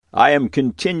I am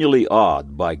continually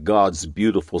awed by God's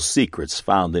beautiful secrets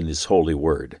found in His holy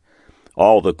word.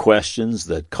 All the questions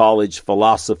that College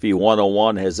Philosophy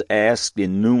 101 has asked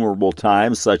innumerable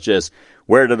times, such as,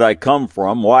 where did I come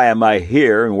from, why am I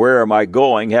here, and where am I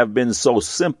going, have been so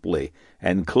simply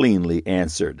and cleanly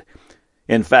answered.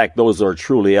 In fact, those are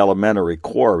truly elementary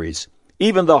queries.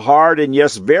 Even the hard and,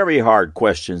 yes, very hard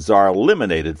questions are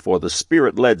eliminated for the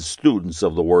Spirit-led students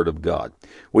of the Word of God.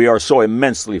 We are so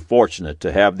immensely fortunate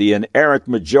to have the inerrant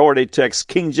majority text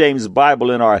King James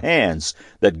Bible in our hands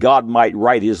that God might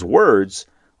write His words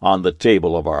on the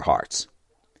table of our hearts.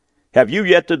 Have you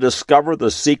yet to discover the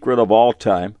secret of all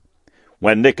time?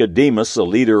 When Nicodemus, a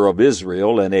leader of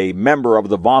Israel and a member of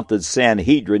the vaunted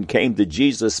Sanhedrin, came to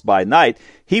Jesus by night,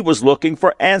 he was looking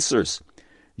for answers.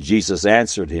 Jesus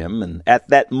answered him, and at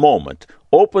that moment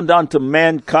opened unto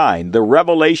mankind the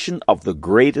revelation of the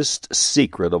greatest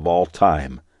secret of all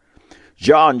time.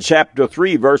 John chapter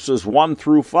 3, verses 1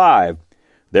 through 5.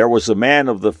 There was a man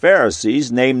of the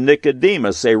Pharisees named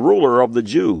Nicodemus, a ruler of the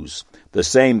Jews. The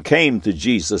same came to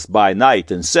Jesus by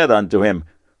night, and said unto him,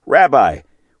 Rabbi,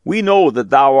 we know that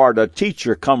thou art a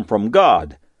teacher come from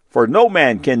God, for no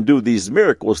man can do these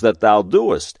miracles that thou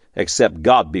doest, except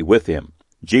God be with him.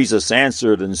 Jesus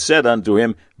answered and said unto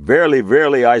him, Verily,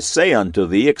 verily, I say unto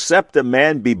thee, except a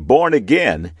man be born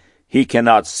again, he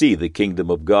cannot see the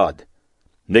kingdom of God.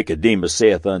 Nicodemus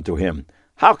saith unto him,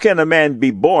 How can a man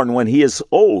be born when he is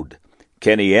old?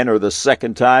 Can he enter the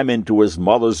second time into his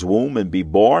mother's womb and be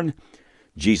born?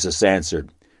 Jesus answered,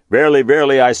 Verily,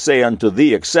 verily, I say unto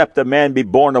thee, except a man be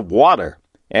born of water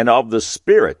and of the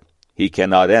Spirit, he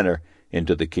cannot enter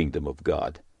into the kingdom of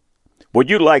God. Would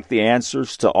you like the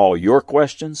answers to all your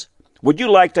questions? Would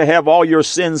you like to have all your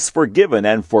sins forgiven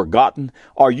and forgotten?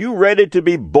 Are you ready to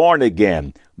be born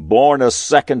again, born a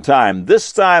second time,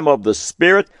 this time of the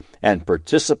Spirit, and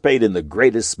participate in the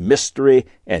greatest mystery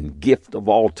and gift of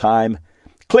all time?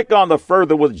 Click on the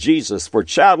Further with Jesus for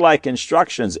childlike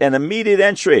instructions and immediate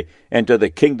entry into the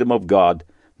kingdom of God.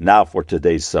 Now for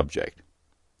today's subject.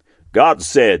 God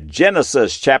said,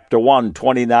 Genesis chapter 1,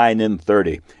 29 and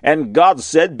 30, And God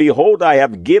said, Behold, I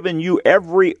have given you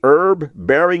every herb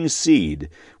bearing seed,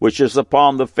 which is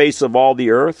upon the face of all the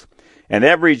earth, and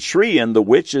every tree in the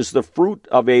which is the fruit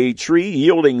of a tree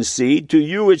yielding seed, to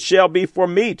you it shall be for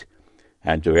meat,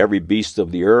 and to every beast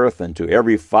of the earth, and to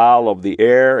every fowl of the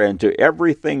air, and to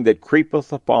everything that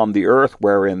creepeth upon the earth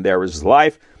wherein there is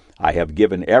life, I have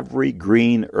given every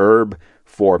green herb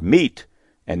for meat.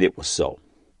 And it was so.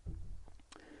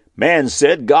 Man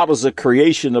said God is a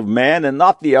creation of man and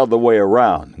not the other way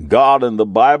around. God and the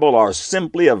Bible are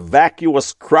simply a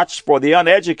vacuous crutch for the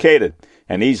uneducated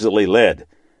and easily led.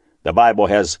 The Bible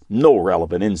has no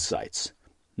relevant insights.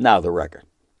 Now the record.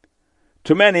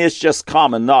 To many, it's just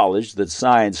common knowledge that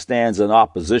science stands in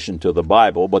opposition to the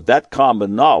Bible, but that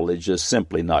common knowledge is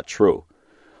simply not true.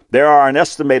 There are an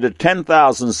estimated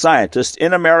 10,000 scientists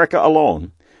in America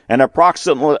alone, and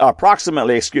approximately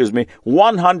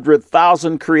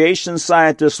 100,000 creation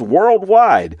scientists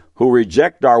worldwide who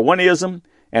reject Darwinism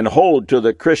and hold to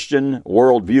the Christian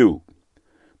worldview.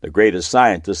 The greatest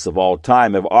scientists of all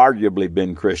time have arguably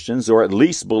been Christians, or at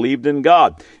least believed in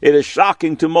God. It is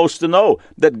shocking to most to know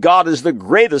that God is the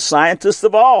greatest scientist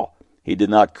of all. He did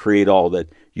not create all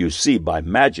that you see by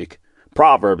magic.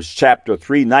 Proverbs chapter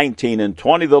 3, 19 and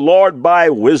 20, The Lord by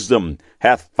wisdom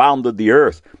hath founded the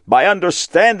earth. By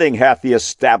understanding hath he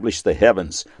established the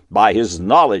heavens. By his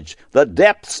knowledge the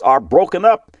depths are broken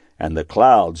up, and the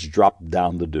clouds drop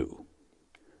down the dew.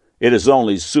 It is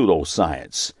only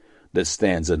pseudoscience that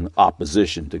stands in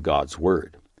opposition to God's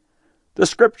word. The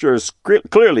scriptures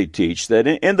clearly teach that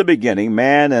in the beginning,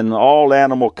 man and all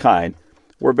animal kind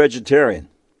were vegetarian.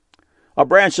 A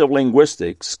branch of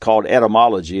linguistics called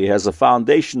etymology has a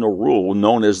foundational rule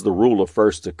known as the rule of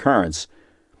first occurrence.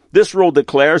 This rule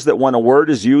declares that when a word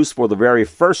is used for the very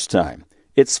first time,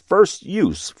 its first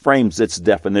use frames its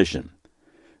definition.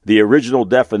 The original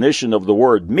definition of the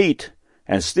word meat,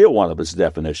 and still one of its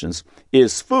definitions,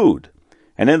 is food.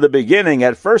 And in the beginning,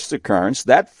 at first occurrence,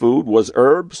 that food was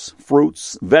herbs,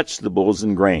 fruits, vegetables,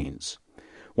 and grains.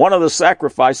 One of the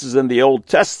sacrifices in the Old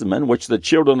Testament, which the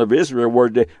children of Israel were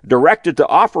directed to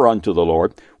offer unto the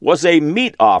Lord, was a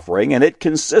meat offering, and it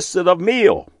consisted of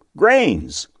meal,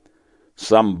 grains.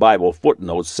 Some Bible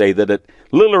footnotes say that it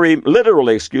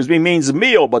literally means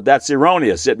meal, but that's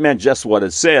erroneous. It meant just what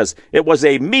it says. It was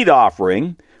a meat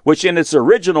offering, which in its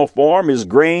original form is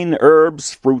grain,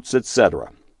 herbs, fruits,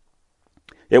 etc.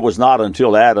 It was not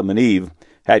until Adam and Eve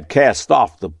had cast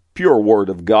off the pure word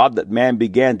of God that man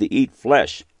began to eat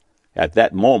flesh. At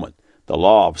that moment, the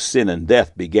law of sin and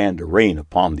death began to reign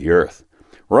upon the earth.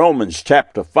 Romans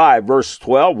chapter 5, verse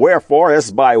 12, wherefore,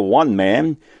 as by one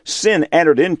man sin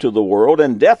entered into the world,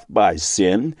 and death by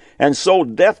sin, and so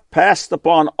death passed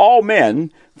upon all men,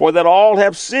 for that all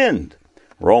have sinned.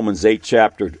 Romans 8,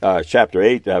 chapter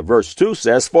 8, verse 2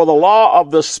 says, for the law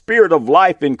of the Spirit of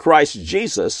life in Christ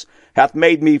Jesus hath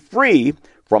made me free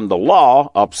from the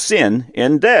law of sin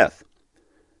and death.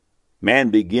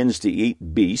 Man begins to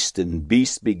eat beasts, and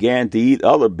beasts began to eat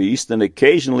other beasts, and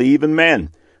occasionally even men.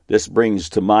 This brings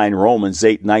to mind Romans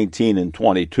 8:19 and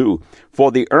 22.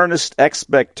 For the earnest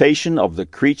expectation of the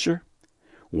creature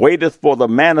waiteth for the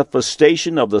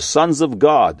manifestation of the sons of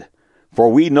God. For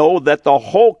we know that the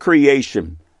whole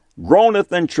creation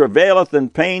groaneth and travaileth in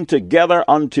pain together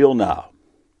until now.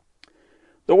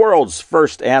 The world's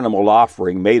first animal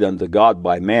offering made unto God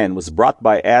by man was brought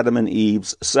by Adam and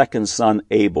Eve's second son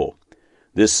Abel.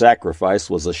 This sacrifice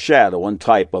was a shadow and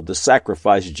type of the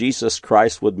sacrifice Jesus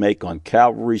Christ would make on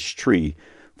Calvary's tree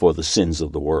for the sins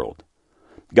of the world.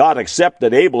 God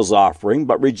accepted Abel's offering,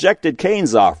 but rejected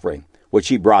Cain's offering, which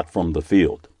he brought from the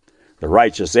field. The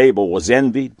righteous Abel was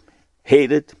envied,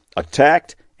 hated,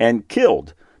 attacked, and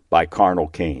killed by carnal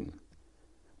Cain.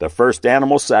 The first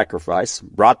animal sacrifice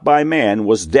brought by man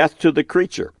was death to the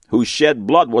creature, whose shed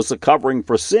blood was a covering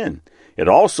for sin. It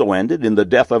also ended in the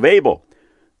death of Abel.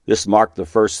 This marked the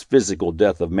first physical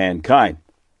death of mankind,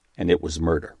 and it was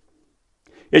murder.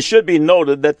 It should be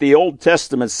noted that the Old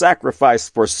Testament sacrifice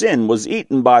for sin was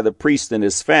eaten by the priest and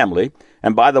his family,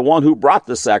 and by the one who brought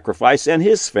the sacrifice and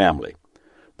his family.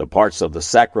 The parts of the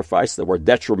sacrifice that were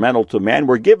detrimental to man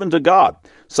were given to God,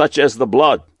 such as the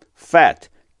blood, fat,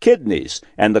 kidneys,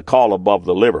 and the caul above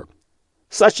the liver.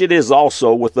 Such it is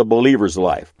also with the believer's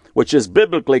life, which is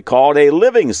biblically called a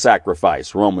living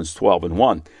sacrifice, Romans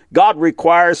 12:1. God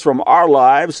requires from our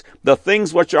lives the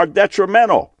things which are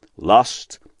detrimental,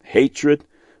 lust, hatred,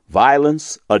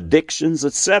 violence, addictions,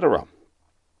 etc.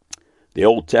 The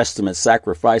Old Testament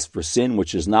sacrifice for sin,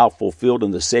 which is now fulfilled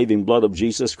in the saving blood of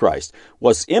Jesus Christ,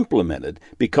 was implemented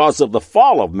because of the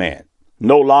fall of man,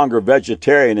 no longer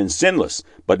vegetarian and sinless,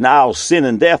 but now sin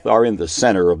and death are in the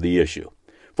center of the issue.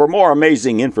 For more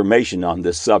amazing information on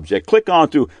this subject, click on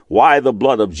to Why the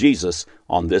Blood of Jesus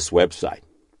on this website.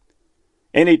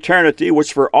 In eternity,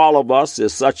 which for all of us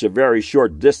is such a very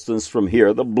short distance from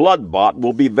here, the blood-bought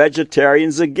will be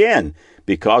vegetarians again,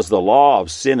 because the law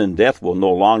of sin and death will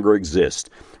no longer exist.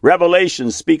 Revelation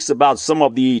speaks about some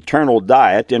of the eternal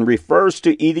diet and refers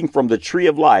to eating from the tree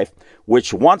of life,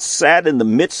 which once sat in the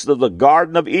midst of the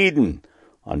Garden of Eden.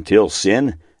 Until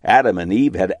sin, Adam and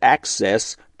Eve had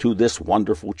access to this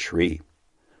wonderful tree.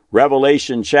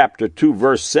 Revelation chapter 2,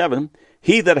 verse 7,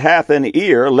 He that hath an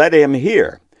ear, let him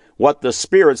hear what the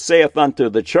Spirit saith unto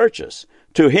the churches.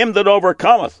 To him that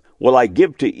overcometh will I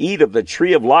give to eat of the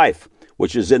tree of life,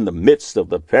 which is in the midst of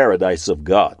the paradise of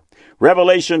God.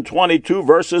 Revelation 22,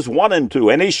 verses 1 and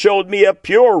 2, And he showed me a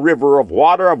pure river of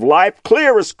water of life,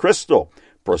 clear as crystal,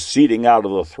 proceeding out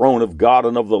of the throne of God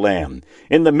and of the Lamb.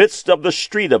 In the midst of the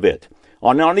street of it,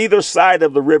 on either side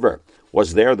of the river,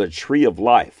 was there the tree of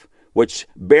life, which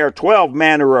bare 12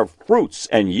 manner of fruits,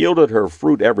 and yielded her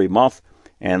fruit every month,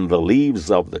 and the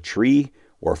leaves of the tree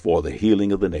were for the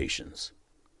healing of the nations.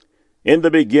 In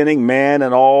the beginning, man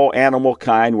and all animal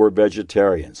kind were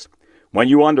vegetarians. When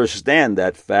you understand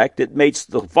that fact, it makes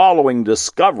the following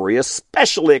discovery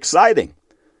especially exciting.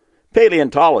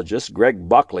 Paleontologist Greg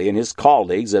Buckley and his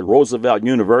colleagues at Roosevelt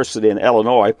University in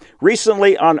Illinois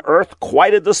recently unearthed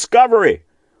quite a discovery.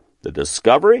 The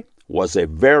discovery was a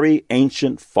very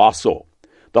ancient fossil.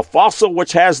 The fossil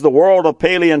which has the world of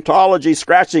paleontology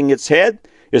scratching its head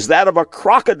is that of a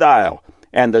crocodile,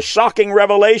 and the shocking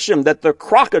revelation that the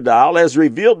crocodile, as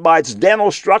revealed by its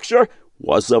dental structure,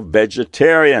 was a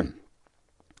vegetarian.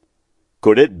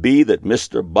 Could it be that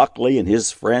Mr. Buckley and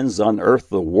his friends unearthed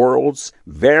the world's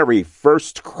very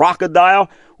first crocodile,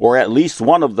 or at least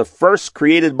one of the first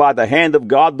created by the hand of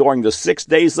God during the 6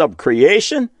 days of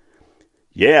creation?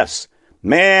 Yes,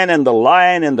 man and the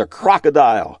lion and the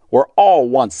crocodile were all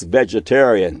once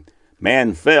vegetarian.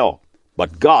 Man fell,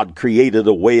 but God created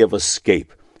a way of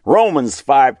escape. Romans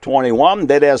 5:21,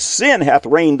 that as sin hath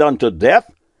reigned unto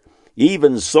death,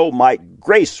 even so might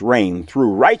grace reign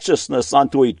through righteousness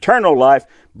unto eternal life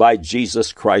by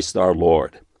Jesus Christ our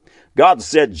Lord. God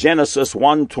said, Genesis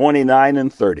 1:29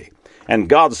 and 30, And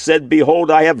God said, Behold,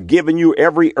 I have given you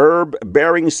every herb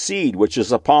bearing seed which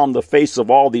is upon the face of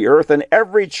all the earth, and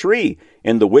every tree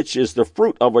in the which is the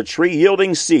fruit of a tree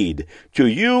yielding seed. To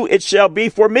you it shall be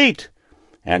for meat.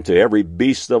 And to every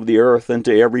beast of the earth, and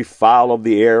to every fowl of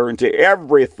the air, and to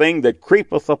everything that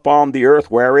creepeth upon the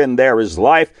earth wherein there is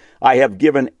life, I have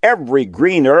given every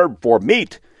green herb for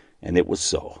meat. And it was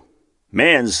so.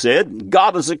 Man said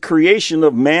God is a creation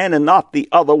of man and not the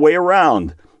other way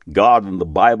around. God and the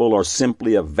Bible are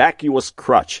simply a vacuous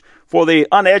crutch for the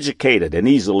uneducated and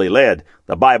easily led.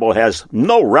 The Bible has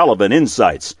no relevant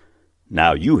insights.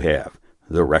 Now you have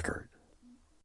the record.